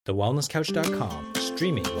TheWellnessCouch.com,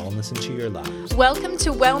 streaming wellness into your lives. Welcome to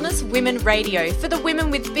Wellness Women Radio for the women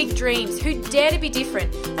with big dreams who dare to be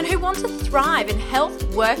different and who want to thrive in health,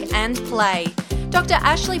 work and play. Dr.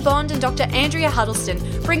 Ashley Bond and Dr. Andrea Huddleston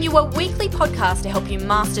bring you a weekly podcast to help you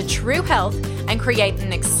master true health and create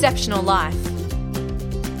an exceptional life.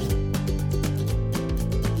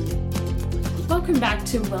 Welcome back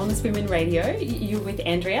to Wellness Women Radio. You're with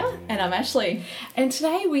Andrea. And I'm Ashley. And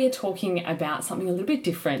today we are talking about something a little bit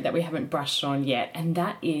different that we haven't brushed on yet, and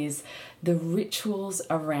that is the rituals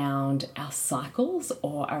around our cycles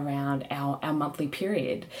or around our monthly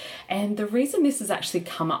period. And the reason this has actually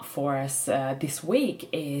come up for us this week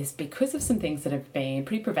is because of some things that have been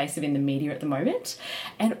pretty pervasive in the media at the moment.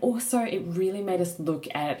 And also it really made us look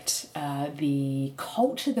at the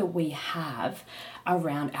culture that we have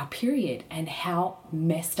around our period and how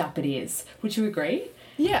messed up it is. Would you agree?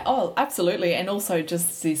 Yeah, oh, absolutely. And also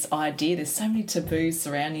just this idea, there's so many taboos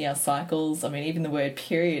surrounding our cycles. I mean, even the word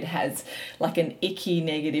period has like an icky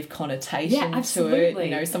negative connotation to it.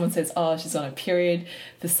 You know, someone says, oh, she's on a period.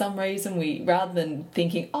 For some reason, we, rather than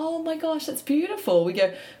thinking, oh my gosh, that's beautiful, we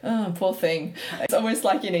go, oh, poor thing. It's almost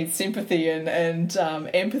like you need sympathy and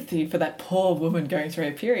empathy for that poor woman going through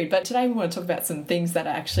her period. But today we want to talk about some things that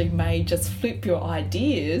actually may just flip your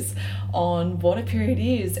ideas on what a period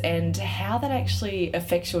is and how that actually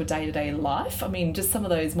affects your day-to-day life. I mean, just some of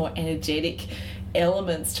those more energetic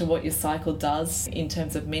elements to what your cycle does in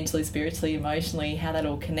terms of mentally, spiritually, emotionally, how that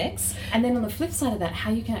all connects. And then on the flip side of that,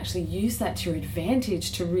 how you can actually use that to your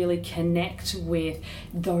advantage to really connect with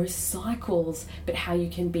those cycles, but how you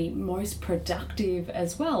can be most productive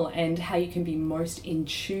as well, and how you can be most in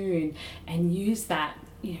tune and use that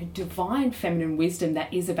divine feminine wisdom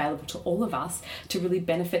that is available to all of us to really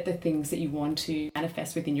benefit the things that you want to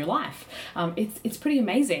manifest within your life. It's pretty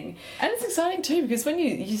amazing. And it's exciting too, because when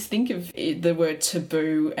you think of the word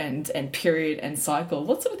taboo and period and cycle,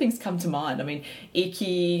 what sort of things come to mind? I mean,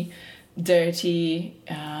 icky, dirty,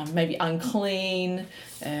 maybe unclean,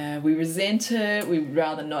 we resent it, we would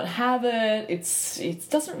rather not have it. It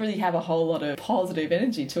doesn't really have a whole lot of positive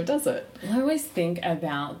energy to it, does it? I always think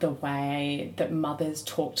about the way that mothers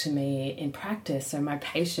talk to me in practice, so my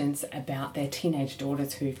patients, about their teenage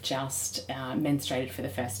daughters who've just menstruated for the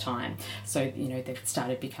first time. So, they've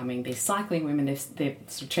started becoming these cycling women, they've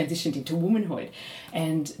sort of transitioned into womanhood.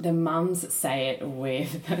 And the mums say it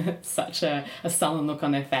with such a sullen look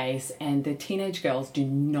on their face, and the teenage girls do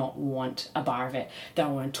not want a bar of it. They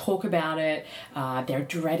don't want to talk about it. They're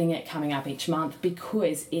dreading it coming up each month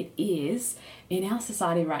because it is, in our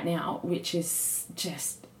society right now, which is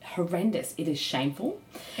just horrendous. It is shameful.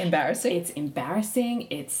 Embarrassing. It's embarrassing.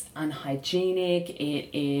 It's unhygienic. It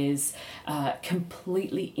is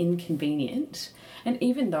completely inconvenient. And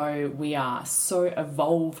even though we are so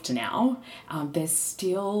evolved now, there's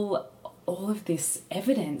still all of this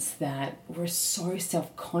evidence that we're so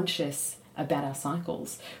self-conscious about our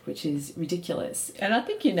cycles, which is ridiculous. And I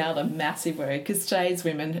think you nailed a massive word, because today's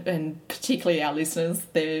women, and particularly our listeners,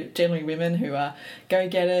 they're generally women who are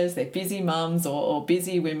go-getters, they're busy mums or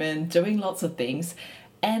busy women doing lots of things.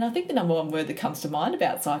 And I think the number one word that comes to mind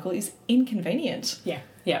about cycle is inconvenient. Yeah.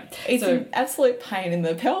 It's an absolute pain in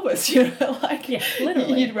the pelvis,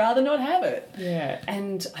 literally. You'd rather not have it. Yeah,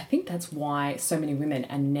 and I think that's why so many women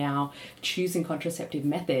are now choosing contraceptive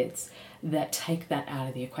methods that take that out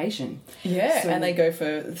of the equation. Yeah, and they go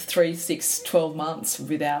for 3, 6, 12 months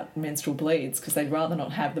without menstrual bleeds because they'd rather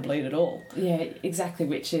not have the bleed at all. Yeah, exactly,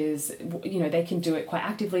 which is, they can do it quite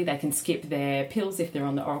actively. They can skip their pills if they're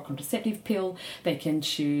on the oral contraceptive pill. They can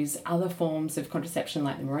choose other forms of contraception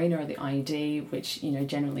like the Mirena or the IUD, which,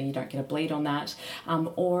 generally you don't get a bleed on that,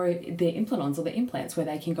 or the Implanon or the implants, where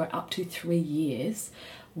they can go up to 3 years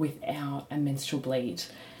without a menstrual bleed.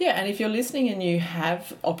 Yeah, and if you're listening and you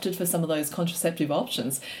have opted for some of those contraceptive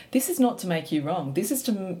options, this is not to make you wrong. This is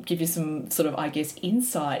to give you some sort of,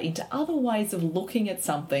 insight into other ways of looking at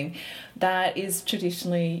something that is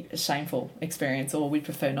traditionally a shameful experience, or we'd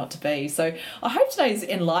prefer not to be. So I hope today's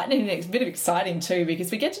enlightening and a bit of exciting too,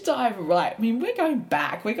 because we get to dive right. I mean, we're going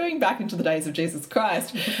back into the days of Jesus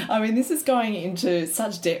Christ. I mean, this is going into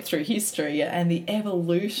such depth through history and the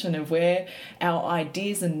evolution of where our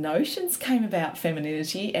ideas and notions came about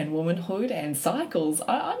femininity and womanhood and cycles.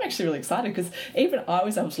 I'm actually really excited because even I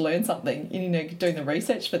was able to learn something, doing the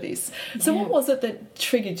research for this. So what was it that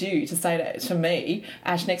triggered you to say to me,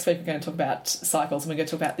 Ash, next week we're going to talk about cycles and we're going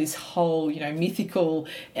to talk about this whole, mythical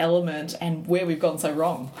element and where we've gone so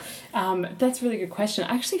wrong? That's a really good question.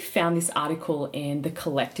 I actually found this article in The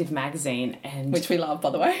Collective magazine, and which we love, by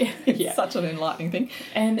the way. It's such an enlightening thing.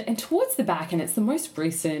 And towards the back, and it's the most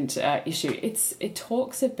recent issue, it talks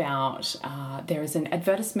talks about, there is an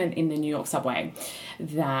advertisement in the New York subway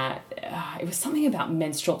that it was something about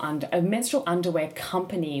a menstrual underwear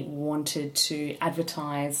company wanted to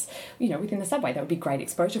advertise, within the subway. That would be great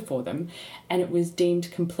exposure for them. And it was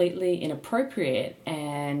deemed completely inappropriate,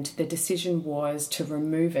 and the decision was to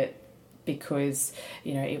remove it because,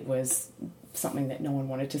 it was something that no one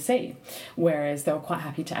wanted to see, whereas they were quite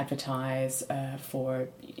happy to advertise for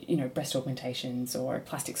breast augmentations or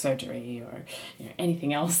plastic surgery or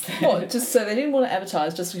anything else. Just so they didn't want to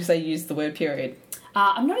advertise just because they used the word period.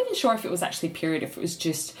 I'm not even sure if it was actually period, if it was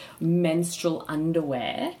just menstrual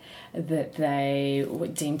underwear that they were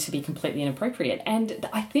deemed to be completely inappropriate. And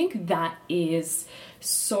I think that is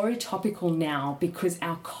so topical now because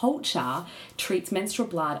our culture treats menstrual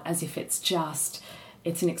blood as if it's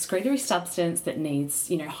an excretory substance that needs,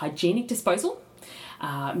 hygienic disposal.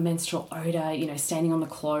 Menstrual odour, standing on the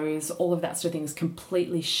clothes, all of that sort of thing is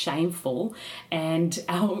completely shameful. And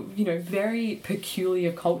our, very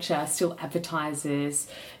peculiar culture still advertises,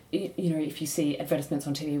 if you see advertisements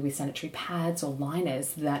on TV with sanitary pads or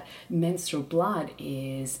liners, that menstrual blood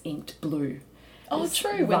is inked blue. Oh,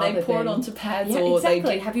 true. When they pour it onto pads or exactly.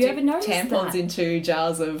 They have you ever noticed tampons that? Into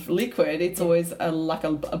jars of liquid, it's always like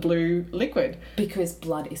a blue liquid. Because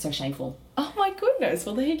blood is so shameful. Oh my goodness.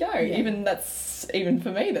 Well, there you go. Yeah. Even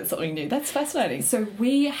for me, that's something new. That's fascinating. So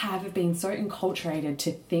we have been so enculturated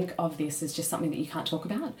to think of this as just something that you can't talk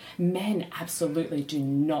about. Men absolutely do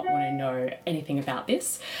not want to know anything about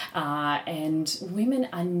this. And women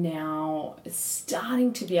are now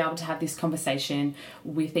starting to be able to have this conversation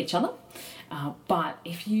with each other. But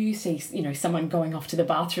if you see, someone going off to the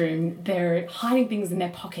bathroom, they're hiding things in their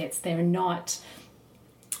pockets. They're not,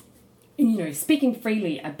 speaking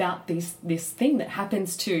freely about this thing that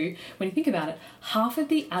happens to, when you think about it, half of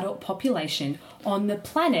the adult population on the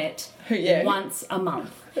planet once a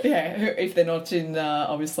month. Yeah, if they're not in,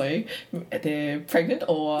 obviously, they're pregnant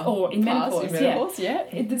or in menopause. Yeah.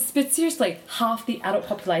 But seriously, half the adult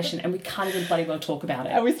population, and we can't even bloody well talk about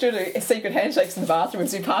it. And we still do secret handshakes in the bathroom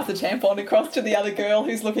as we pass the tampon across to the other girl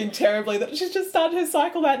who's looking terribly, that she's just started her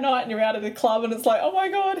cycle that night, and you're out of the club and it's like, oh my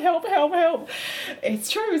God, help, help, help. It's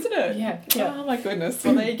true, isn't it? Yeah. Oh my goodness.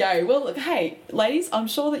 Well, there you go. Well, look, hey, ladies, I'm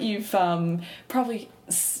sure that you've probably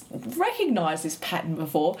recognised this pattern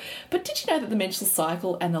before, but did you know that the menstrual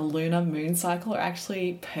cycle and the lunar moon cycle are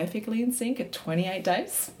actually perfectly in sync at 28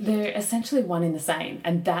 days? They're essentially one in the same,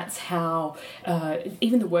 and that's how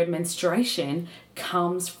even the word menstruation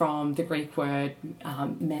comes from the Greek word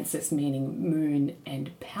menses, meaning moon,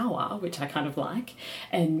 and power, which I kind of like,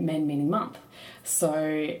 and men meaning month.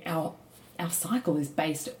 So our cycle is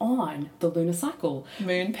based on the lunar cycle.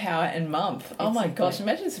 Moon, power and month. Exactly. Oh my gosh,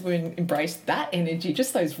 imagine if we embraced that energy.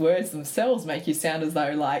 Just those words themselves make you sound as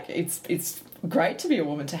though like it's great to be a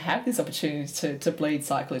woman, to have this opportunity to bleed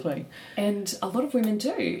cyclically. And a lot of women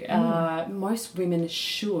do. Most women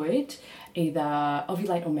should either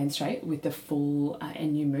ovulate or menstruate with the full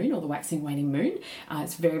and new moon, or the waxing waning moon.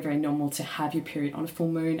 It's very, very normal to have your period on a full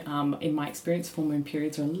moon. In my experience, full moon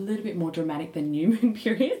periods are a little bit more dramatic than new moon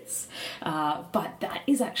periods, but that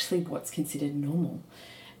is actually what's considered normal.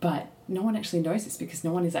 But no one actually knows this because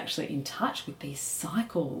no one is actually in touch with these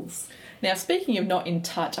cycles. Now, speaking of not in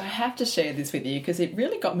touch, I have to share this with you because it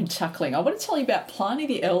really got me chuckling. I want to tell you about Pliny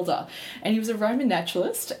the Elder, and he was a Roman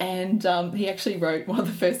naturalist, and he actually wrote one of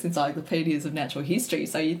the first encyclopedias of natural history,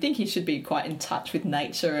 so you'd think he should be quite in touch with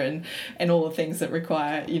nature and all the things that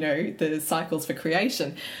require, the cycles for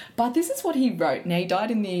creation. But this is what he wrote. Now, he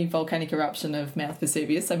died in the volcanic eruption of Mount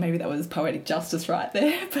Vesuvius, so maybe that was poetic justice right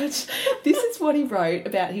there, but this is what he wrote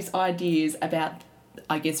about his ideas about,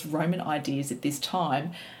 I guess, Roman ideas at this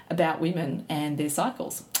time about women and their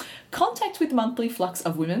cycles. Contact with the monthly flux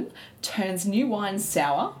of women turns new wine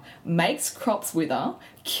sour, makes crops wither,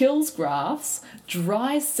 kills grass,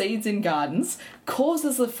 dries seeds in gardens,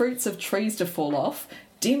 causes the fruits of trees to fall off,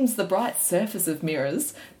 dims the bright surface of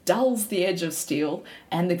mirrors, dulls the edge of steel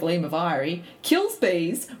and the gleam of ivory, kills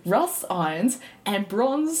bees, rusts irons, and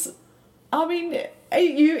bronze. I mean,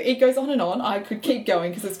 it goes on and on. I could keep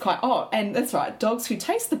going because it's quite... Oh, and that's right. Dogs who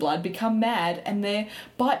taste the blood become mad and their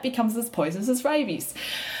bite becomes as poisonous as rabies.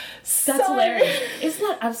 That's hilarious. Isn't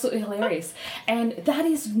that absolutely hilarious? And that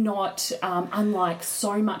is not unlike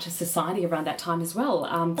so much of society around that time as well.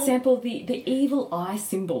 Sample the evil eye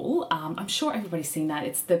symbol. I'm sure everybody's seen that.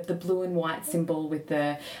 It's the blue and white symbol with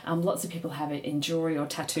the... lots of people have it in jewellery or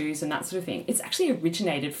tattoos and that sort of thing. It's actually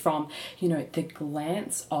originated from, the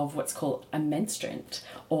glance of what's called a menstruant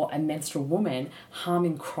or a menstrual woman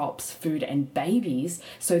harming crops, food and babies.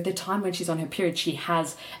 So the time when she's on her period, she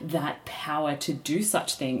has that power to do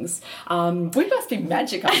such things. times. We must be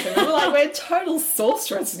magic, I think. We're total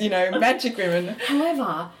sorcerers, magic women.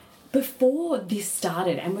 However, before this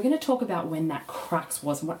started, and we're going to talk about when that crux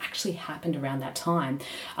was and what actually happened around that time,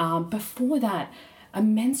 before that, a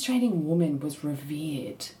menstruating woman was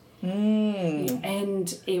revered.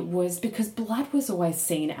 And it was because blood was always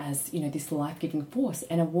seen as, this life-giving force,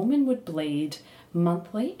 and a woman would bleed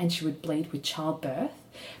monthly and she would bleed with childbirth,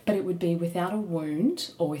 but it would be without a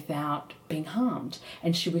wound or without being harmed,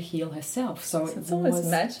 and she would heal herself. So it's almost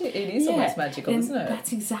magic. It is almost magical, isn't it?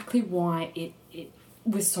 That's exactly why it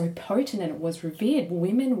was so potent and it was revered.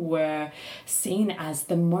 Women were seen as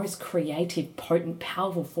the most creative, potent,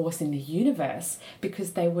 powerful force in the universe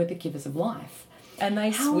because they were the givers of life. And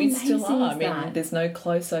How we still amazing are. is that? I mean, there's no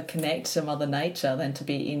closer connect to Mother Nature than to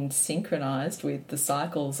be synchronised with the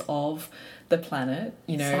cycles of the planet,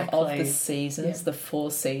 of the seasons, the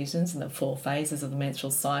 4 seasons and the 4 phases of the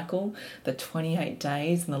menstrual cycle, the 28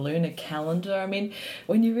 days and the lunar calendar. I mean,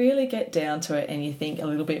 when you really get down to it and you think a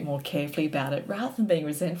little bit more carefully about it, rather than being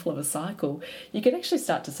resentful of a cycle, you can actually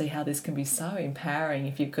start to see how this can be so empowering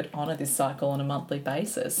if you could honour this cycle on a monthly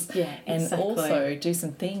basis. Yeah, and exactly. also do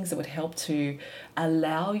some things that would help to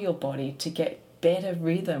allow your body to get better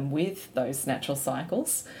rhythm with those natural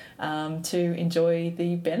cycles, to enjoy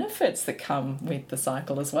the benefits that come with the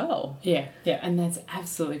cycle as well. Yeah, and that's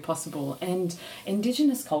absolutely possible. And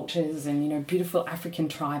Indigenous cultures and, beautiful African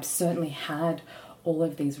tribes certainly had all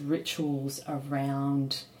of these rituals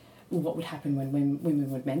around what would happen when women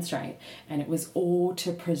would menstruate, and it was all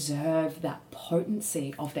to preserve that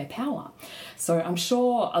potency of their power. So I'm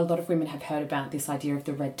sure a lot of women have heard about this idea of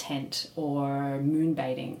the red tent or moon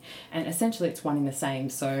baiting, and essentially it's one and the same.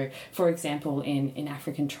 So for example, in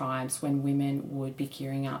African tribes, when women would be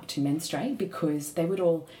gearing up to menstruate, because they would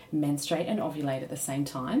all menstruate and ovulate at the same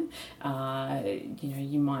time,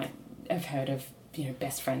 you might have heard of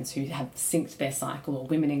best friends who have synced their cycle, or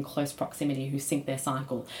women in close proximity who sync their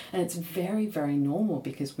cycle. And it's very, very normal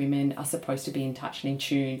because women are supposed to be in touch and in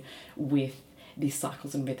tune with these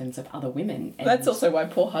cycles and rhythms of other women. And that's also why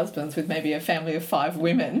poor husbands with maybe a family of 5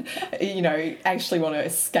 women, actually want to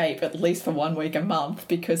escape at least for 1 week a month,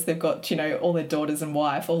 because they've got, all their daughters and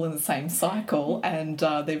wife all in the same cycle, and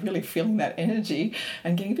they're really feeling that energy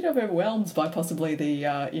and getting a bit overwhelmed by possibly the,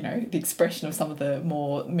 the expression of some of the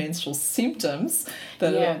more menstrual symptoms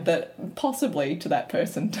that possibly to that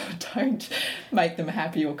person don't make them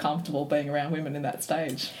happy or comfortable being around women in that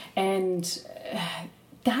stage. And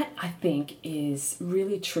that, I think, is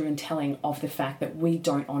really true and telling of the fact that we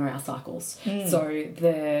don't honour our cycles. So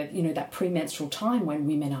that premenstrual time when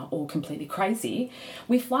women are all completely crazy,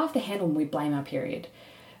 we fly off the handle and we blame our period.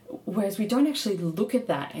 Whereas we don't actually look at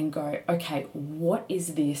that and go, okay, what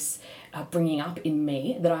is this bringing up in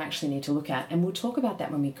me that I actually need to look at? And we'll talk about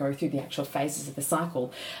that when we go through the actual phases of the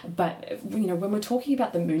cycle. But, when we're talking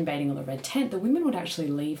about the moon baiting or the red tent, the women would actually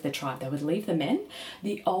leave the tribe. They would leave the men.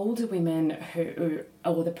 The older women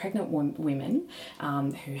or the pregnant women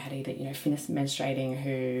who had either, finished menstruating,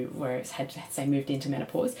 who had say, moved into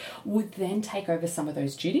menopause, would then take over some of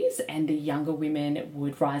those duties, and the younger women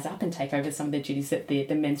would rise up and take over some of the duties that the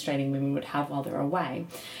menstruating women would have while they're away.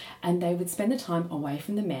 And they would spend the time away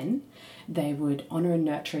from the men. They would honour and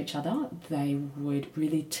nurture each other. They would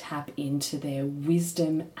really tap into their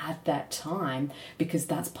wisdom at that time, because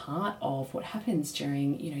that's part of what happens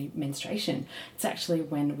during, menstruation. It's actually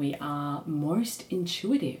when we are most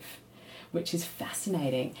intuitive, which is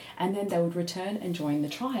fascinating. And then they would return and join the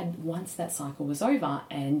tribe once that cycle was over,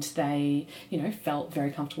 and they, felt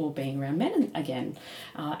very comfortable being around men again.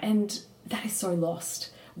 And that is so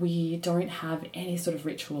lost. We don't have any sort of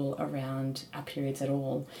ritual around our periods at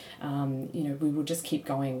all. We will just keep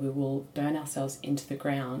going. We will burn ourselves into the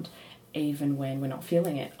ground even when we're not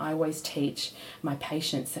feeling it. I always teach my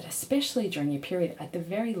patients that, especially during your period, at the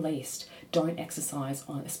very least, don't exercise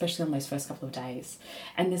especially on those first couple of days.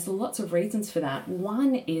 And there's lots of reasons for that.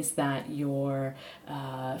 One is that your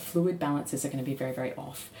fluid balances are going to be very, very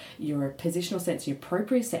off. Your positional sense, your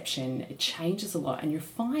proprioception, it changes a lot, and your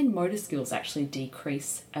fine motor skills actually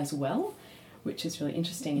decrease as well, which is really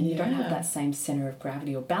interesting. And you don't have that same centre of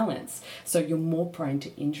gravity or balance, so you're more prone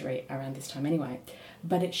to injury around this time anyway.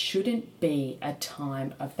 But it shouldn't be a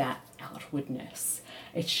time of that outwardness.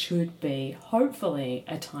 It should be, hopefully,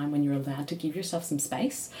 a time when you're allowed to give yourself some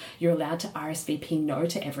space. You're allowed to RSVP no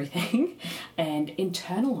to everything and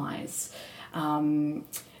internalize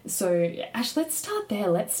So, Ash, let's start there.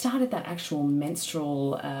 Let's start at that actual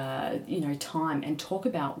menstrual, time and talk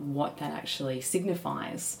about what that actually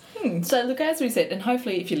signifies. So, look, as we said, and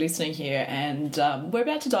hopefully if you're listening here, and we're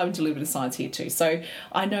about to dive into a little bit of science here too. So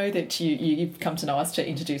I know that you've come to know us to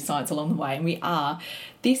introduce science along the way, and we are.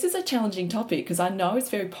 This is a challenging topic because I know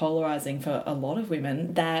it's very polarising for a lot of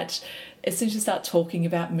women that as soon as you start talking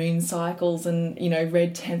about moon cycles and,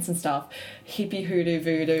 red tents and stuff, hippie hoodoo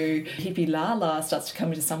voodoo, hippie la-la starts to come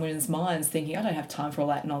into some women's minds thinking, I don't have time for all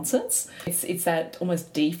that nonsense. It's that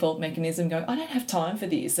almost default mechanism going, I don't have time for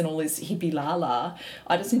this and all this hippie la-la.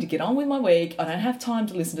 I just need to get on with my week. I don't have time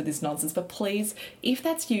to listen to this nonsense. But please, if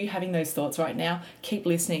that's you having those thoughts right now, keep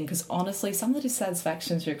listening, because honestly, some of the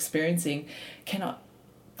dissatisfactions you're experiencing cannot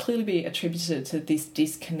clearly be attributed to this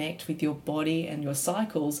disconnect with your body and your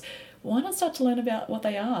cycles. Why not start to learn about what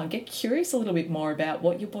they are? Get curious a little bit more about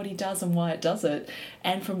what your body does and why it does it,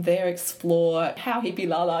 and from there explore how hippie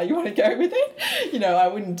la-la you want to go with it. I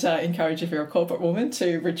wouldn't encourage, if you're a corporate woman,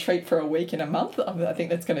 to retreat for a week in a month. I think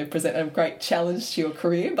that's going to present a great challenge to your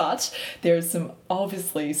career, but there are some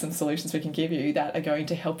solutions we can give you that are going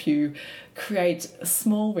to help you create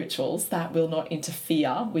small rituals that will not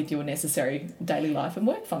interfere with your necessary daily life and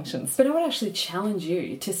work functions. But I would actually challenge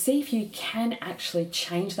you to see if you can actually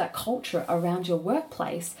change that culture around your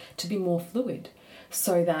workplace to be more fluid,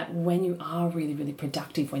 so that when you are really, really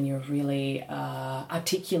productive, when you're really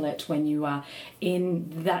articulate, when you are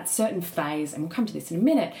in that certain phase, and we'll come to this in a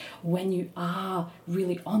minute, when you are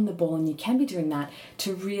really on the ball and you can be doing that,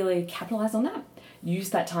 to really capitalize on that.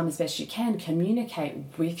 Use that time as best you can. Communicate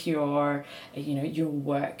with your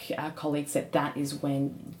work colleagues that is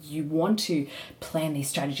when you want to plan these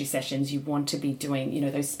strategy sessions. You want to be doing,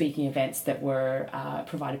 those speaking events that were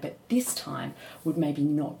provided, but this time would maybe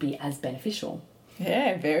not be as beneficial.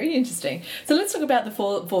 Yeah, very interesting. So let's talk about the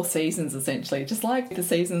four seasons, essentially. Just like the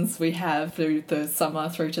seasons we have through the summer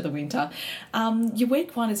through to the winter. Your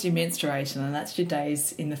week 1 is your menstruation, and that's your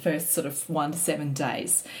days in the first sort of 1 to 7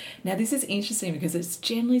 days. Now, this is interesting because it's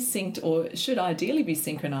generally synced, or should ideally be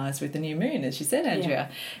synchronised with the new moon, as you said, Andrea.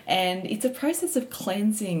 Yeah. And it's a process of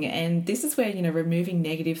cleansing, and this is where, removing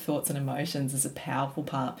negative thoughts and emotions is a powerful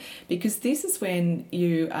part, because this is when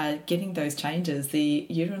you are getting those changes. The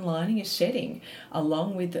uterine lining is shedding,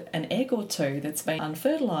 along with an egg or two that's been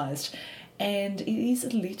unfertilised. And it is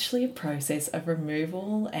literally a process of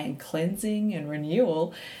removal and cleansing and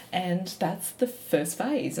renewal, and that's the first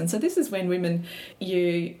phase. And so this is when women,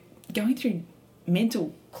 you're going through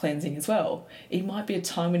mental cleansing as well. It might be a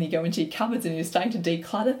time when you go into your cupboards and you're starting to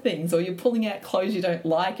declutter things, or you're pulling out clothes you don't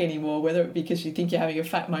like anymore, whether it be because you think you're having a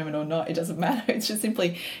fat moment or not. It doesn't matter. It's just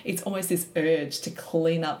simply, it's almost this urge to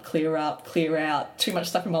clean up, clear out. Too much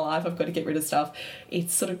stuff in my life, I've got to get rid of stuff. It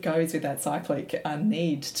sort of goes with that cyclic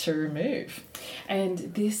need to remove. And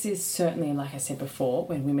this is certainly, like I said before,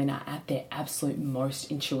 when women are at their absolute most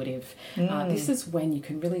intuitive. This is when you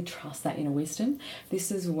can really trust that inner wisdom.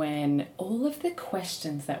 This is when all of the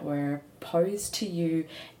questions that were posed to you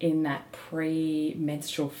in that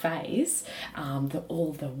pre-menstrual phase,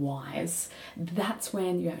 all the whys, that's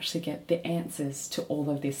when you actually get the answers to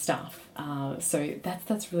all of this stuff. So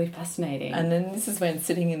that's really fascinating. And then this is when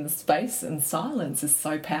sitting in the space and silence is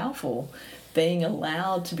so powerful. Being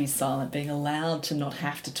allowed to be silent, being allowed to not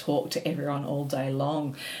have to talk to everyone all day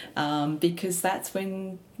long, because that's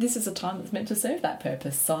when this is a time that's meant to serve that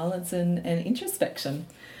purpose, silence and introspection.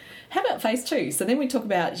 How about phase 2? So then we talk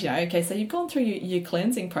about, so you've gone through your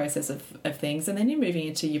cleansing process of things, and then you're moving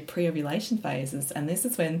into your pre-ovulation phases. And this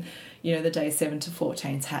is when, the days 7 to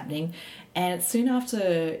 14 is happening. And it's soon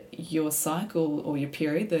after your cycle or your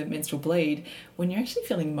period, the menstrual bleed, when you're actually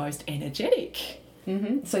feeling most energetic.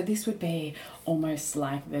 Mm-hmm. So this would be almost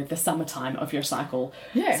like the summertime of your cycle.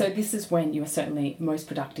 Yeah. So this is when you are certainly most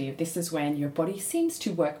productive. This is when your body seems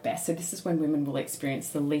to work best. So this is when women will experience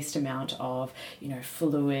the least amount of,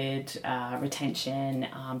 fluid retention,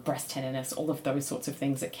 breast tenderness, all of those sorts of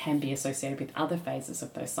things that can be associated with other phases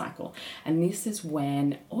of their cycle. And this is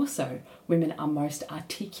when also women are most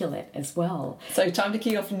articulate as well. So time to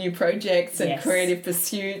kick off new projects and creative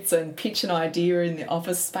pursuits and pitch an idea in the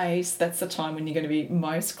office space. That's the time when you're going to be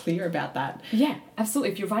most clear about that. Yeah,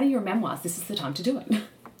 absolutely. If you're writing your memoirs, this is the time to do it.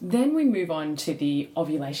 Then we move on to the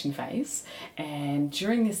ovulation phase. And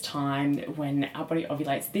during this time when our body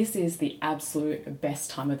ovulates, this is the absolute best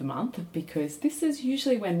time of the month, because this is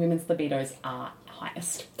usually when women's libidos are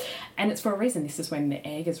highest. And it's for a reason. This is when the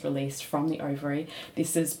egg is released from the ovary.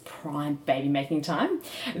 This is prime baby making time.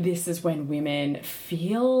 This is when women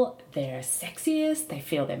feel they're sexiest, they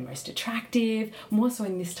feel they're most attractive, more so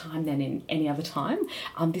in this time than in any other time.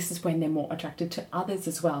 This is when they're more attracted to others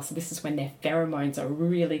as well. So this is when their pheromones are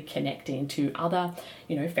really connecting to other,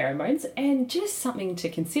 pheromones. And just something to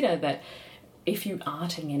consider that if you are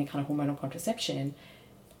taking any kind of hormonal contraception,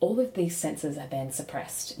 all of these senses are then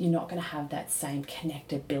suppressed. You're not going to have that same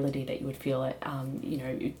connectability that you would feel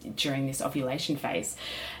during this ovulation phase.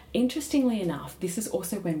 Interestingly enough, this is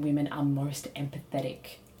also when women are most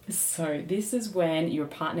empathetic. So this is when your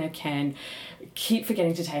partner can keep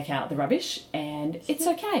forgetting to take out the rubbish, and it's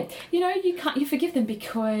okay. You forgive them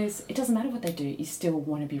because it doesn't matter what they do. You still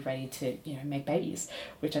want to be ready to, make babies,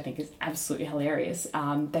 which I think is absolutely hilarious.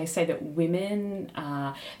 They say that women,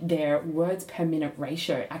 their words per minute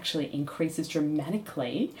ratio actually increases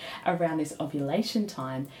dramatically around this ovulation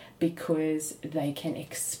time because they can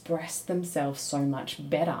express themselves so much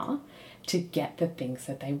better to get the things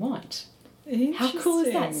that they want. How cool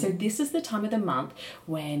is that? So this is the time of the month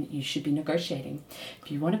when you should be negotiating.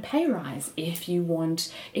 If you want a pay rise,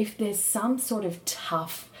 if there's some sort of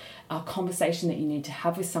tough conversation that you need to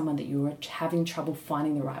have with someone that you're having trouble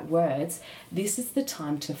finding the right words, this is the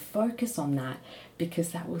time to focus on that, because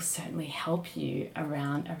that will certainly help you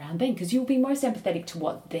around then, because you'll be most empathetic to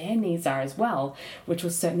what their needs are as well, which will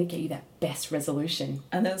certainly get you that best resolution.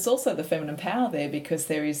 And there's also the feminine power there, because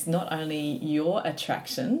there is not only your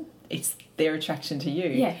attraction, it's their attraction to you.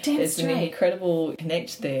 Yeah, damn There's straight. an incredible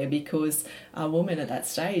connect there, because a woman at that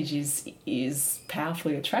stage is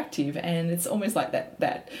powerfully attractive, and it's almost like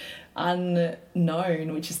that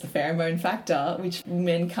unknown, which is the pheromone factor, which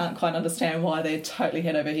men can't quite understand why they're totally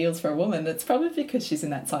head over heels for a woman. That's probably because she's in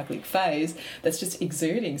that cyclic phase that's just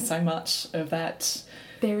exuding so much of that.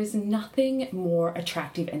 There is nothing more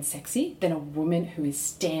attractive and sexy than a woman who is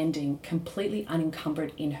standing completely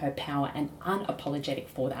unencumbered in her power and unapologetic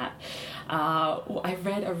for that. I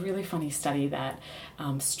read a really funny study that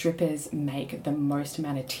strippers make the most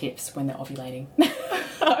amount of tips when they're ovulating.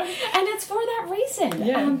 And it's for that reason.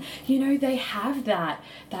 Yeah. They have that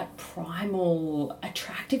primal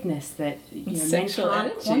attractiveness that men Sexual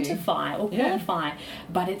can't energy. quantify or qualify,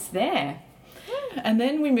 but it's there. And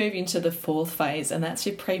then we move into the fourth phase, and that's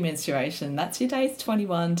your premenstruation. That's your days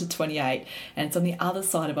 21 to 28, and it's on the other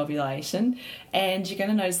side of ovulation. And you're going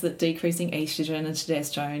to notice that decreasing estrogen and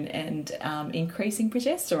testosterone and increasing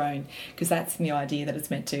progesterone, because that's the idea that it's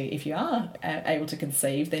meant to, if you are able to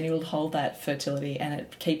conceive, then you'll hold that fertility, and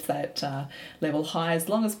it keeps that level high as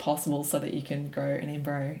long as possible so that you can grow an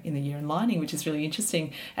embryo in the uterine lining, which is really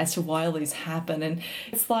interesting as to why all these happen. And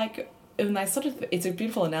it's like, and it's a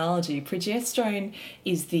beautiful analogy. Progesterone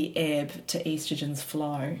is the ebb to estrogen's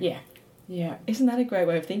flow. Yeah. Isn't that a great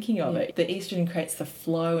way of thinking of it? The estrogen creates the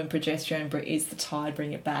flow, and progesterone is the tide,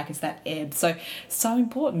 bring it back. It's that ebb. So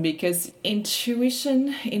important, because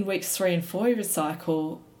intuition in weeks 3 and 4 of your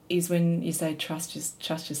cycle is when you say trust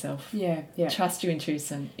yourself. Yeah. Trust your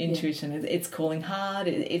intuition. It's calling hard.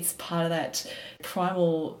 It's part of that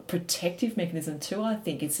primal protective mechanism too, I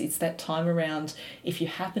think. It's that time around, if you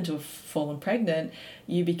happen to have fallen pregnant,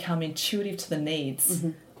 you become intuitive to the needs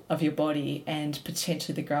of your body and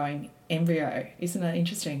potentially the growing embryo. Isn't that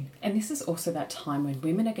interesting? And this is also that time when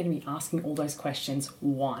women are going to be asking all those questions.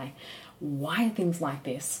 Why are things like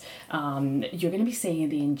this? You're going to be seeing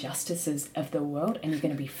the injustices of the world, and you're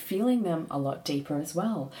going to be feeling them a lot deeper as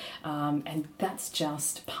well. And that's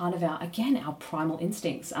just part of our primal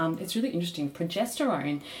instincts. It's really interesting.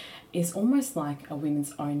 Progesterone is almost like a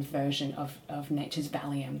women's own version of nature's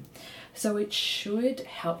Valium. So it should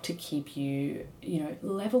help to keep you,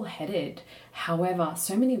 level-headed. However,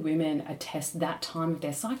 so many women attest that time of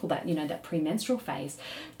their cycle, that premenstrual phase,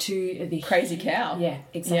 to the crazy cow. Yeah,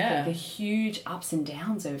 exactly. Yeah. The huge ups and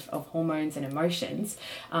downs of hormones and emotions.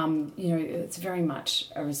 It's very much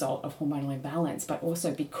a result of hormonal imbalance, but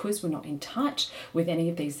also because we're not in touch with any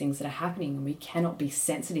of these things that are happening, and we cannot be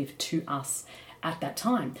sensitive to us at that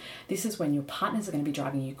time. This is when your partners are going to be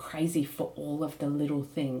driving you crazy for all of the little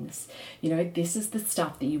things. This is the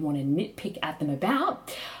stuff that you want to nitpick at them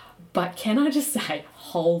about. But can I just say,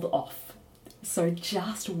 hold off. So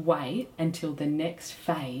just wait until the next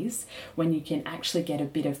phase when you can actually get a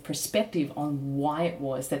bit of perspective on why it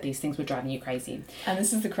was that these things were driving you crazy. And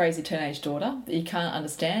this is the crazy teenage daughter that you can't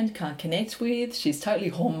understand, can't connect with. She's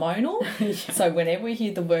totally hormonal. Yeah. So whenever we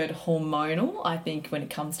hear the word hormonal, I think when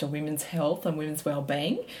it comes to women's health and women's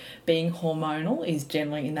well-being, being hormonal is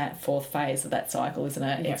generally in that fourth phase of that cycle, isn't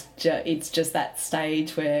it? Yeah. It's just that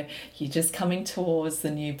stage where you're just coming towards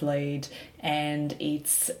the new bleed, and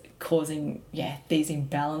it's causing, these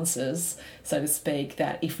imbalances, so to speak,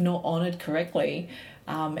 that if not honoured correctly,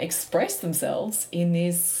 express themselves in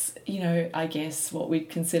this, I guess what we'd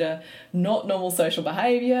consider not normal social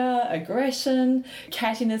behaviour, aggression,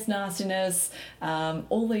 cattiness, nastiness,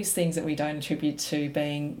 all these things that we don't attribute to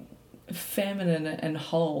being feminine and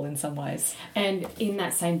whole in some ways. And in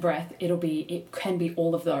that same breath, it can be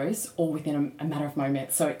all of those all within a matter of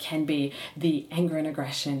moments. So it can be the anger and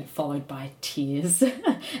aggression followed by tears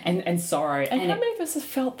and sorrow. And how many of us have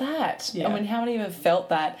felt that? Yeah. I mean, how many have felt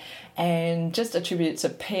that and just attribute it to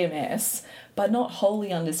PMS, but not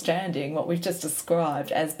wholly understanding what we've just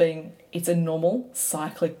described as being, it's a normal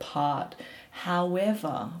cyclic part.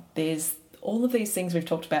 However, there's all of these things we've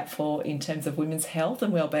talked about for in terms of women's health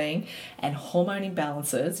and well-being and hormone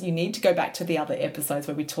imbalances. You need to go back to the other episodes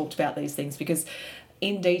where we talked about these things, because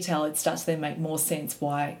in detail it starts to then make more sense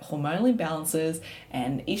why hormonal imbalances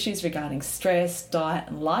and issues regarding stress, diet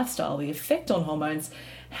and lifestyle, the effect on hormones,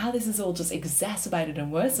 how this is all just exacerbated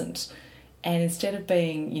and worsened. And instead of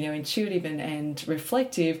being, intuitive and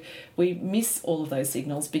reflective, we miss all of those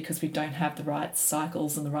signals because we don't have the right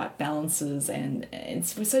cycles and the right balances, and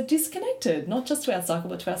we're so disconnected, not just to our cycle,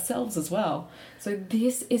 but to ourselves as well. So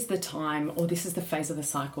this is the time, or this is the phase of the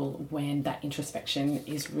cycle when that introspection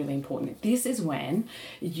is really important. This is when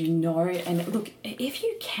and look,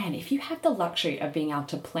 if you have the luxury of being able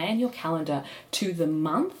to plan your calendar to the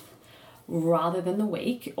month rather than the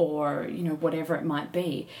week, or, whatever it might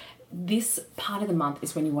be, this part of the month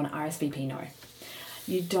is when you want to RSVP no.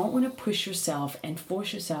 You don't want to push yourself and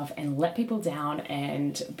force yourself and let people down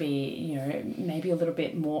and be, maybe a little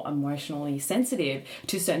bit more emotionally sensitive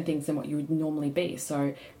to certain things than what you would normally be.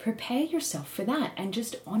 So prepare yourself for that and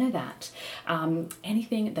just honor that.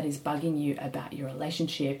 Anything that is bugging you about your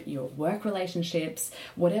relationship, your work relationships,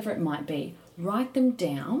 whatever it might be, write them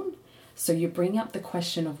down. So you bring up the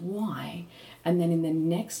question of why, and then in the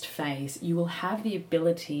next phase, you will have the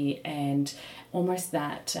ability and almost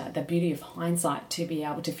that the beauty of hindsight to be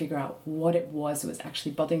able to figure out what it was that was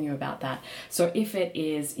actually bothering you about that. So if it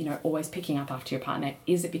is, always picking up after your partner,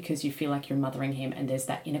 is it because you feel like you're mothering him and there's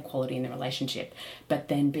that inequality in the relationship? But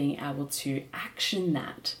then being able to action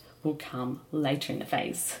that will come later in the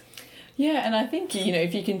phase. Yeah, and I think,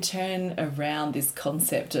 if you can turn around this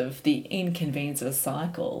concept of the inconvenience of a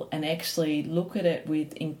cycle and actually look at it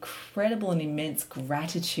with incredible and immense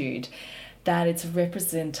gratitude, that it's a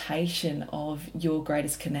representation of your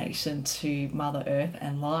greatest connection to Mother Earth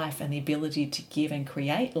and life and the ability to give and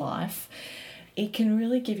create life, it can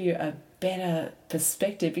really give you a better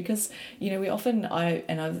perspective. Because, we often, I've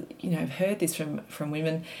heard this from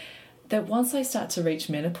women, that once they start to reach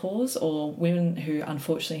menopause, or women who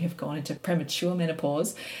unfortunately have gone into premature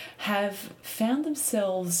menopause, have found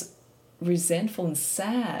themselves resentful and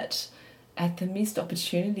sad at the missed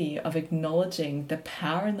opportunity of acknowledging the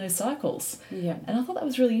power in those cycles. Yeah. And I thought that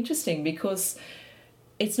was really interesting, because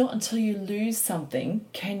it's not until you lose something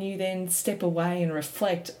can you then step away and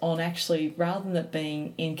reflect on, actually, rather than it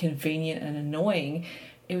being inconvenient and annoying,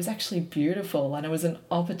 it was actually beautiful, and it was an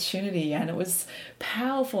opportunity, and it was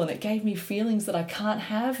powerful, and it gave me feelings that I can't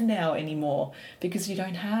have now anymore, because you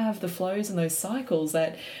don't have the flows and those cycles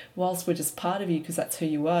that, whilst we're just part of you because that's who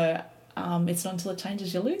you are, it's not until it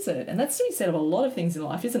changes you lose it. And that's to be said of a lot of things in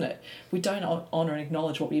life, isn't it? We don't honour and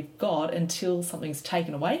acknowledge what we've got until something's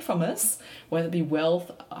taken away from us, whether it be wealth,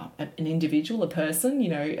 an individual, a person,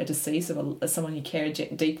 a decease of someone you care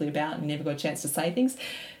deeply about and you never got a chance to say things.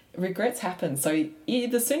 Regrets happen. So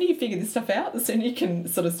the sooner you figure this stuff out, the sooner you can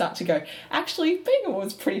sort of start to go, actually, being a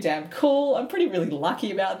woman's pretty damn cool. I'm really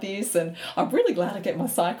lucky about this, and I'm really glad I get my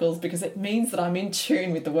cycles, because it means that I'm in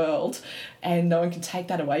tune with the world and no one can take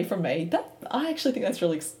that away from me. I actually think that's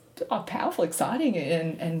really powerful, exciting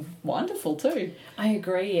and wonderful too. I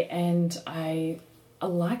agree, and I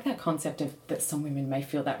like that concept of that some women may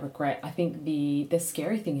feel that regret. I think the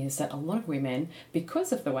scary thing is that a lot of women,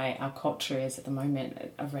 because of the way our culture is at the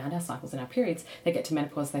moment around our cycles and our periods, they get to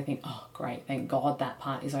menopause, they think, oh great, thank God that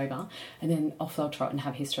part is over, and then off they'll trot and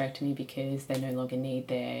have hysterectomy because they no longer need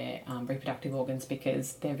their reproductive organs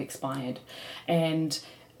because they've expired. And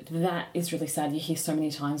that is really sad. You hear so many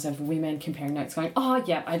times of women comparing notes going, oh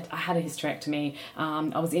yeah, I had a hysterectomy,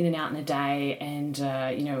 I was in and out in a day, and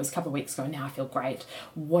it was a couple of weeks ago, now I feel great.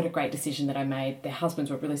 What a great decision that I made. Their husbands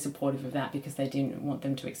were really supportive of that because they didn't want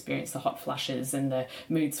them to experience the hot flushes and the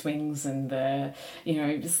mood swings and the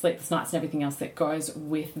sleepless nights and everything else that goes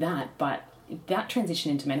with that. But that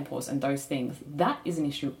transition into menopause and those things, that is an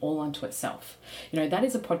issue all unto itself. That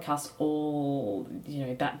is a podcast all,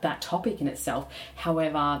 that topic in itself.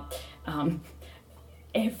 However,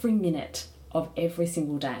 every minute of every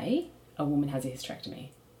single day, a woman has a hysterectomy.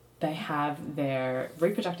 they have their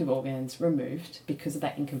reproductive organs removed because of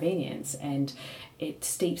that inconvenience, and it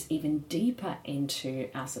steeps even deeper into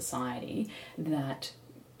our society that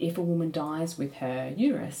if a woman dies with her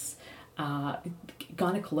uterus,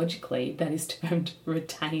 gynecologically, that is termed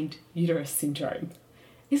retained uterus syndrome.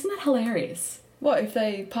 Isn't that hilarious? What if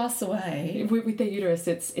they pass away? With their uterus,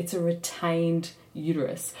 it's a retained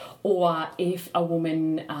uterus. Or if a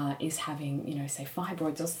woman is having, say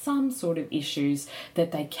fibroids or some sort of issues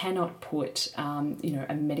that they cannot put,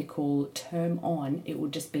 a medical term on, it will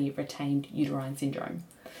just be retained uterine syndrome.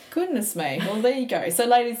 Goodness me. Well, there you go. So,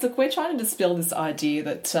 ladies, look, we're trying to dispel this idea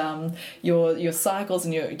that your cycles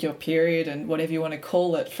and your period and whatever you want to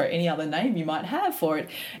call it, for any other name you might have for it,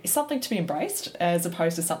 is something to be embraced as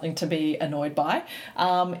opposed to something to be annoyed by.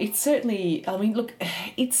 It's certainly, look,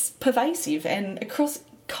 it's pervasive and across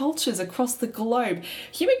cultures across the globe.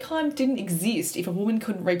 Humankind didn't exist if a woman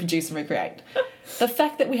couldn't reproduce and recreate. The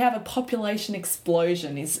fact that we have a population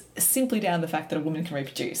explosion is simply down to the fact that a woman can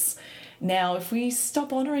reproduce. Now, if we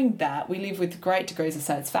stop honouring that, we live with great degrees of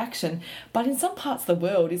satisfaction, but in some parts of the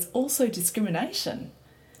world, it's also discrimination.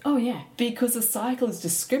 Oh, yeah. Because the cycle is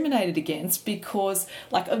discriminated against because,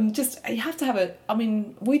 you have to have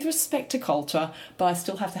with respect to culture, but I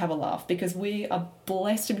still have to have a laugh because we are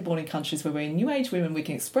blessed to be born in countries where we're New Age women, we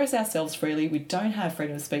can express ourselves freely, we don't have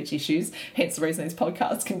freedom of speech issues, hence the reason these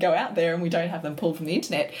podcasts can go out there and we don't have them pulled from the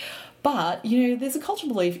internet. But, there's a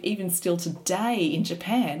cultural belief even still today in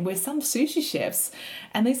Japan where some sushi chefs,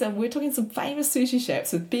 and we're talking some famous sushi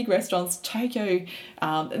chefs with big restaurants, Tokyo,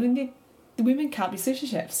 the women can't be sushi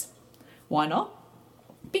chefs. Why not?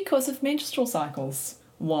 Because of menstrual cycles.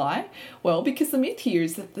 Why? Well, because the myth here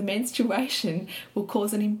is that the menstruation will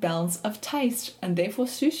cause an imbalance of taste and therefore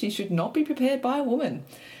sushi should not be prepared by a woman.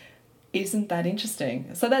 Isn't that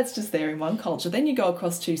interesting? So that's just there in one culture. Then you go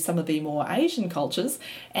across to some of the more Asian cultures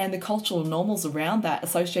and the cultural normals around that,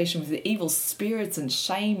 association with the evil spirits and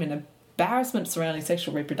shame and embarrassment surrounding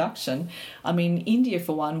sexual reproduction. India,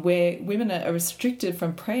 for one, where women are restricted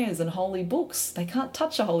from prayers and holy books. They can't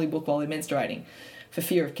touch a holy book while they're menstruating for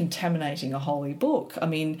fear of contaminating a holy book.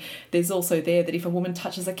 There's also there that if a woman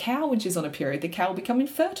touches a cow when she's on a period, the cow will become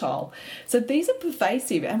infertile. So these are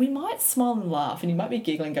pervasive, and we might smile and laugh, and you might be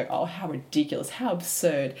giggling and go, oh, how ridiculous, how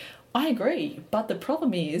absurd. I agree, but the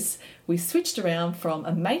problem is we switched around from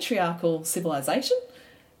a matriarchal civilization,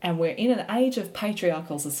 and we're in an age of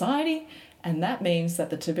patriarchal society, and that means that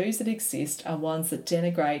the taboos that exist are ones that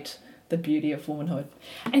denigrate the beauty of womanhood.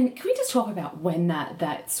 And can we just talk about when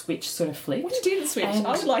that switch sort of flipped? When did it switch? And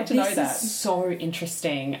I would like to know that. This is so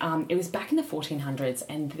interesting. It was back in the 1400s,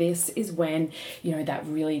 and this is when, that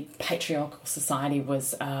really patriarchal society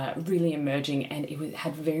was really emerging, and it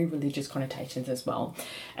had very religious connotations as well.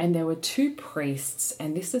 And there were two priests,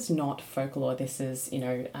 and this is not folklore, this is,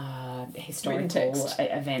 historical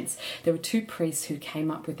events. There were two priests who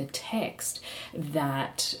came up with a text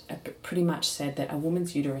that pretty much said that a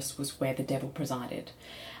woman's uterus was where the devil presided.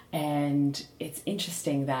 And it's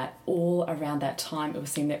interesting that all around that time it was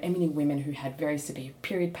seen that many women who had very severe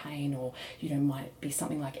period pain or, might be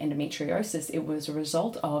something like endometriosis, it was a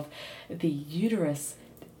result of the uterus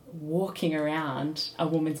walking around a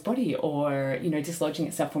woman's body or, dislodging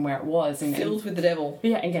itself from where it was. And filled with the devil.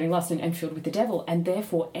 Yeah, and getting lost and filled with the devil. And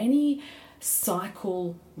therefore any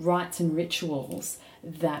cycle rites and rituals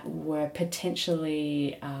that were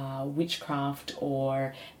potentially witchcraft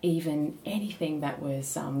or even anything that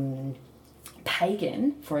was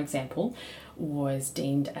pagan, for example, was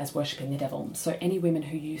deemed as worshipping the devil. So any women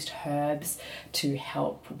who used herbs to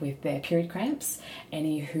help with their period cramps,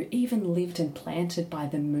 any who even lived and planted by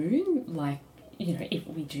the moon, if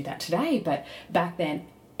we do that today, but back then,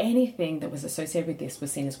 anything that was associated with this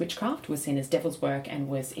was seen as witchcraft, was seen as devil's work, and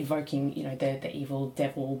was evoking, the evil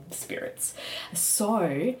devil spirits.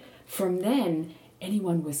 So from then,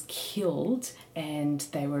 anyone was killed and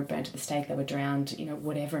they were burnt at the stake, they were drowned,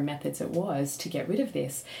 whatever methods it was to get rid of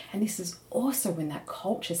this. And this is also when that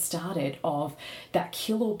culture started of that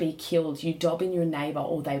kill or be killed, you dob in your neighbour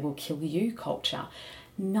or they will kill you culture.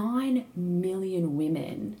 9 million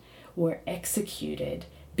women were executed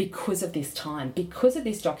because of this time, because of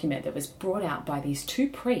this document that was brought out by these two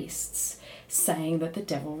priests saying that the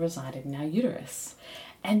devil resided in our uterus.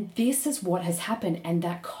 And this is what has happened, and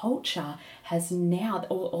that culture has now,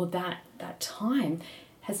 or that time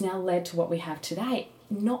has now led to what we have today.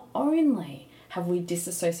 Not only have we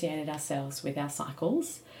disassociated ourselves with our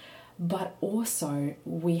cycles, but also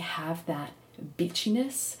we have that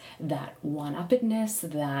bitchiness, that one-uppedness,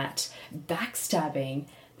 that backstabbing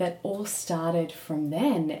that all started from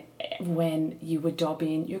then when you would dob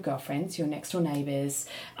in your girlfriends, your next door neighbours,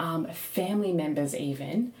 family members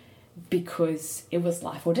even, because it was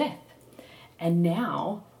life or death. And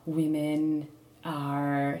now women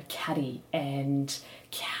are catty and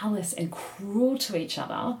callous and cruel to each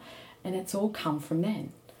other, and it's all come from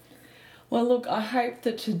men. Well, look, I hope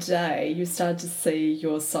that today you start to see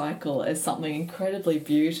your cycle as something incredibly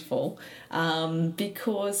beautiful,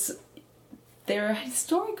 because there are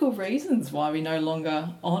historical reasons why we no longer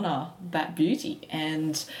honour that beauty.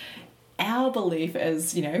 And our belief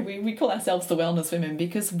is, we call ourselves the wellness women,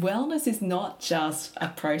 because wellness is not just a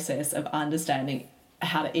process of understanding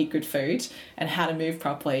how to eat good food and how to move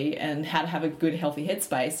properly and how to have a good, healthy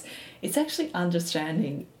headspace. It's actually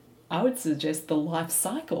understanding, I would suggest, the life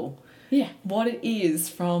cycle. Yeah. What it is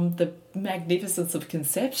from the magnificence of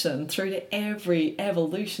conception through to every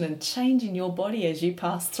evolution and change in your body as you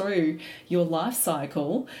pass through your life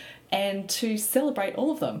cycle, and to celebrate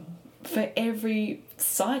all of them. For every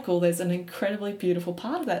cycle, there's an incredibly beautiful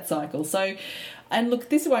part of that cycle. So, and look,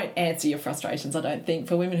 this won't answer your frustrations, I don't think,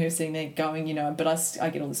 for women who are sitting there going, but I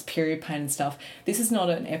get all this period pain and stuff. This is not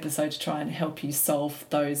an episode to try and help you solve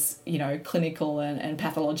those, clinical and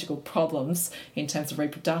pathological problems in terms of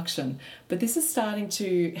reproduction. But this is starting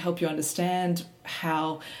to help you understand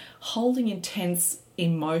how holding intense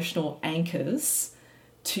emotional anchors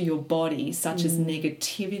to your body, such as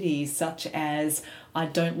negativity, such as I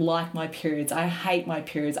don't like my periods, I hate my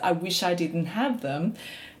periods, I wish I didn't have them,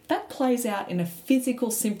 that plays out in a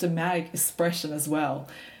physical symptomatic expression as well.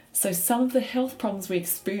 So some of the health problems we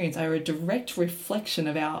experience are a direct reflection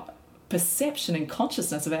of our perception and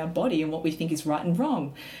consciousness of our body and what we think is right and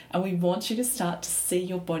wrong. And we want you to start to see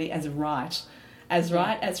your body as right as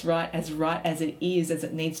it is, as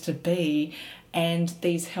it needs to be. And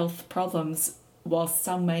these health problems, while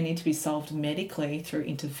some may need to be solved medically through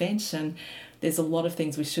intervention, there's a lot of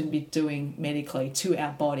things we shouldn't be doing medically to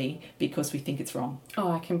our body because we think it's wrong.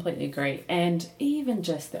 Oh, I completely agree. And even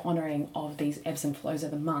just the honouring of these ebbs and flows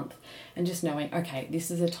of the month, and just knowing, okay,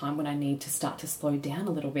 this is a time when I need to start to slow down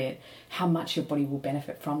a little bit, how much your body will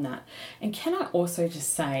benefit from that. And can I also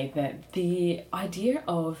just say that the idea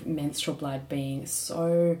of menstrual blood being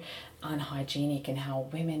so unhygienic, and how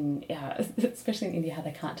women, especially in India, how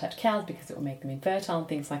they can't touch cows because it will make them infertile and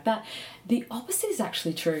things like that, the opposite is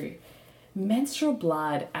actually true. Menstrual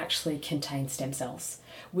blood actually contains stem cells,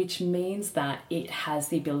 which means that it has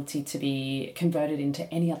the ability to be converted into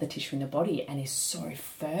any other tissue in the body and is so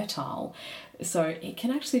fertile. So it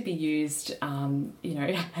can actually be used,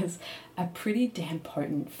 as a pretty damn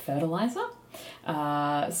potent fertilizer.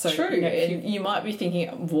 True. You might be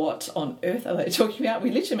thinking, what on earth are they talking about?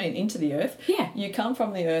 We literally mean into the earth. Yeah. You come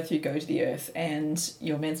from the earth, you go to the earth, and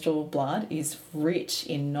your menstrual blood is rich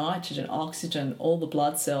in nitrogen, oxygen, all the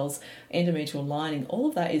blood cells, endometrial lining, all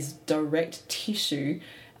of that is direct tissue.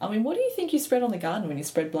 I mean, what do you think you spread on the garden when you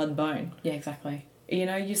spread blood and bone? Yeah, exactly.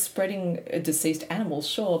 You're spreading deceased animals,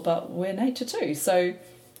 sure, but we're nature too. So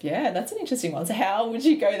yeah, that's an interesting one. So how would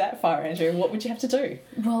you go that far, Andrew? What would you have to do?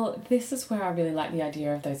 Well, this is where I really like the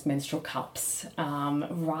idea of those menstrual cups,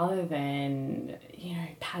 rather than,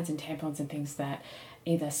 pads and tampons and things that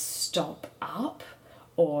either stop up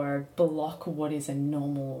or block what is a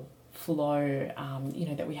normal flow,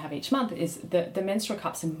 that we have each month. Is the menstrual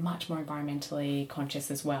cups are much more environmentally conscious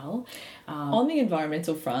as well. On the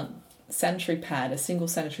environmental front, a single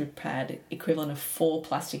sanitary pad equivalent of 4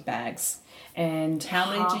 plastic bags. And how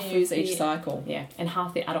many do you use each cycle? Yeah, and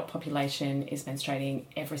half the adult population is menstruating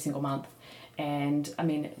every single month. And I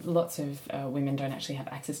mean, lots of women don't actually have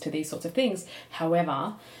access to these sorts of things.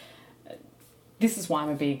 However, this is why I'm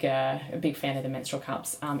a big fan of the menstrual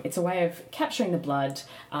cups. It's a way of capturing the blood.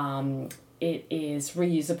 It is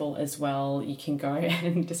reusable as well. You can go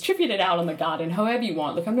and distribute it out on the garden however you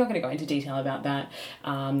want. Look, I'm not going to go into detail about that,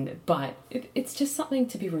 but it's just something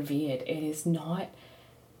to be revered. It is not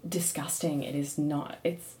disgusting. It is not.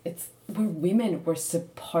 We're women. We're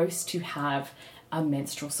supposed to have a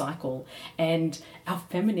menstrual cycle, and our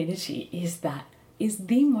femininity is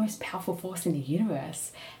the most powerful force in the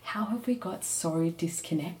universe. How have we got so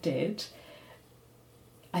disconnected?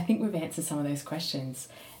 I think we've answered some of those questions.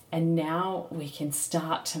 And now we can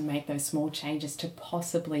start to make those small changes to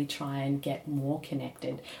possibly try and get more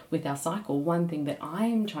connected with our cycle. One thing that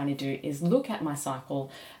I'm trying to do is look at my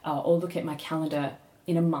cycle or look at my calendar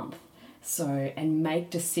in a month. And make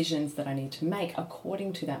decisions that I need to make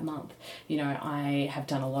according to that month. I have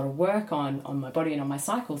done a lot of work on my body and on my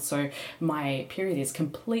cycle. So my period is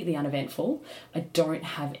completely uneventful. I don't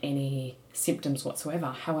have any symptoms whatsoever.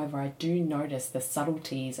 However, I do notice the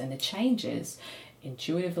subtleties and the changes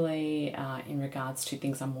intuitively in regards to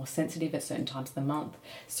things I'm more sensitive at certain times of the month.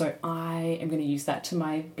 So I am going to use that to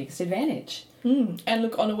my biggest advantage. And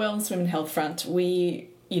look, on a Wellness Women Health front, we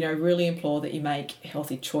really implore that you make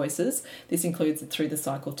healthy choices. This includes through the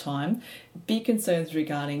cycle time. Big concerns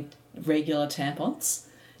regarding regular tampons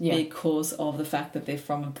because of the fact that they're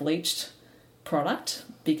from a bleached product,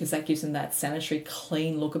 because that gives them that sanitary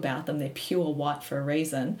clean look about them. They're pure white for a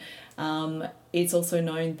reason. It's also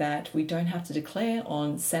known that we don't have to declare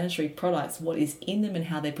on sanitary products what is in them and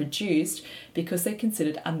how they're produced, because they're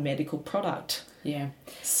considered a medical product. Yeah.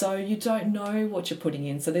 So you don't know what you're putting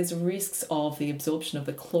in. So there's risks of the absorption of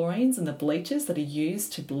the chlorines and the bleaches that are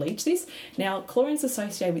used to bleach this. Now, chlorine's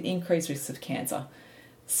associated with increased risks of cancer.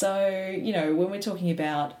 So, when we're talking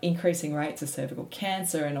about increasing rates of cervical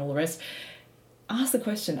cancer and all the rest, ask the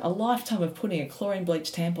question, a lifetime of putting a chlorine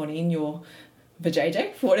bleach tampon in your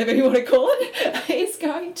vajayjay, whatever you want to call it, is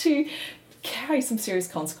going to carry some serious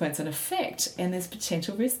consequence and effect, and there's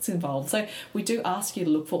potential risks involved. So we do ask you to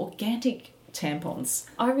look for organic tampons.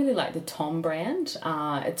 I really like the Tom brand.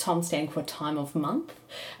 Tom stands for time of month.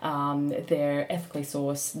 They're ethically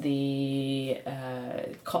sourced. The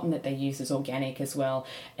cotton that they use is organic as well,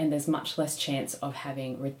 and there's much less chance of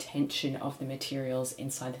having retention of the materials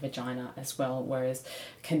inside the vagina as well, whereas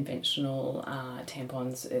conventional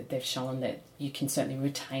tampons, they've shown that you can certainly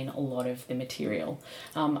retain a lot of the material.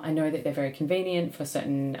 I know that they're very convenient for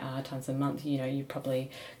certain times of the month. You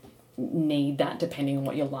probably need that depending on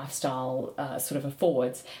what your lifestyle sort of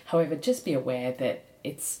affords. However, just be aware that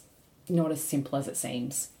it's not as simple as it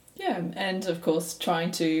seems. Yeah, and of course trying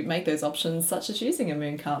to make those options, such as using a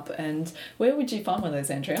Moon Cup. And where would you find one of those,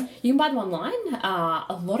 Andrea? You can buy them online.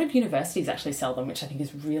 A lot of universities actually sell them, which I think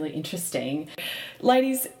is really interesting.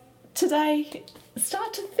 Ladies, today,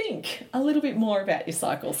 start to think a little bit more about your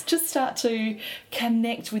cycles. Just start to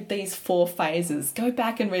connect with these 4 phases. Go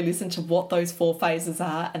back and re-listen to what those 4 phases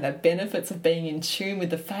are and the benefits of being in tune with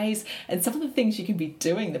the phase and some of the things you can be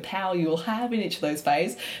doing, the power you will have in each of those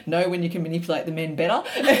phases. Know when you can manipulate the men better.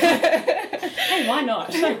 Hey, why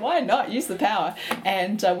not? Why not? Use the power.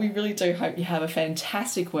 And we really do hope you have a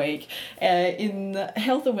fantastic week. In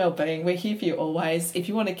health and wellbeing, we're here for you always. If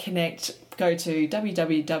you want to connect, go to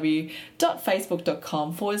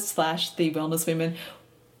www.facebook.com/The Wellness Women.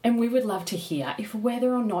 And we would love to hear if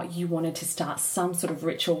whether or not you wanted to start some sort of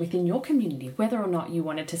ritual within your community, whether or not you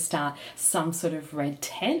wanted to start some sort of red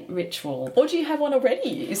tent ritual. Or do you have one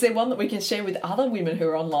already? Is there one that we can share with other women who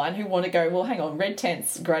are online who want to go, well, hang on, red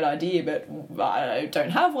tent's a great idea, but I don't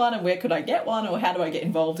have one, and where could I get one, or how do I get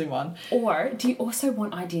involved in one? Or do you also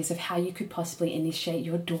want ideas of how you could possibly initiate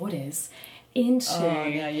your daughters into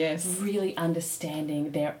really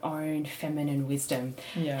understanding their own feminine wisdom?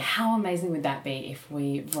 How amazing would that be if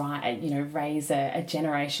we raise a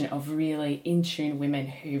generation of really in tune women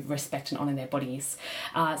who respect and honour their bodies?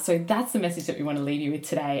 So that's the message that we want to leave you with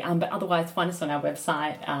today. But otherwise, find us on our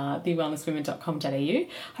website, thewellnesswomen.com.au.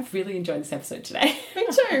 I've really enjoyed this episode today. Me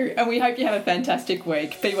too. And we hope you have a fantastic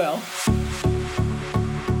week. Be well.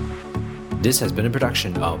 This has been a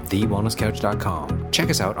production of TheWellnessCouch.com. Check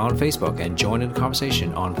us out on Facebook and join in the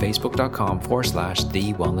conversation on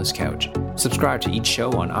Facebook.com/The Wellness Couch. Subscribe to each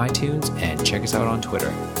show on iTunes and check us out on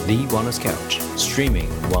Twitter. The Wellness Couch, streaming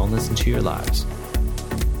wellness into your lives.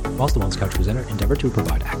 Whilst the Wellness Couch presenter endeavor to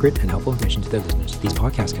provide accurate and helpful information to their listeners, these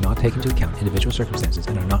podcasts cannot take into account individual circumstances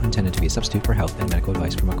and are not intended to be a substitute for health and medical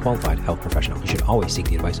advice from a qualified health professional. You should always seek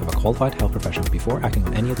the advice of a qualified health professional before acting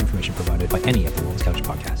on any of the information provided by any of the Wellness Couch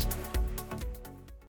podcasts.